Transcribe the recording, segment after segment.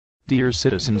Dear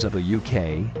citizens of the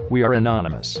UK, we are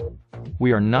anonymous.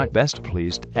 We are not best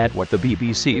pleased at what the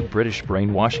BBC British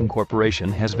Brainwashing Corporation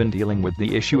has been dealing with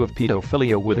the issue of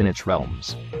pedophilia within its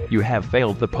realms. You have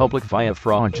failed the public via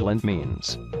fraudulent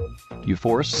means. You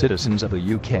force citizens of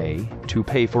the UK to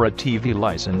pay for a TV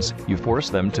license. You force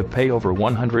them to pay over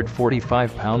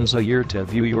 £145 a year to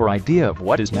view your idea of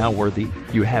what is now worthy.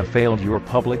 You have failed your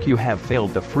public. You have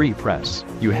failed the free press.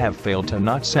 You have failed to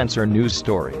not censor news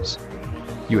stories.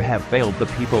 You have failed the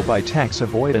people by tax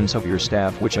avoidance of your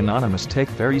staff, which Anonymous take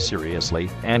very seriously,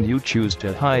 and you choose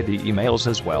to hide the emails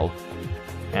as well.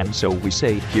 And so we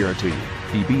say here to you,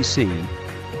 BBC,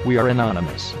 we are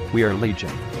anonymous, we are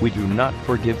legion, we do not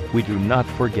forgive, we do not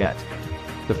forget.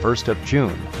 The 1st of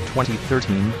June,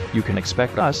 2013, you can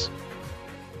expect us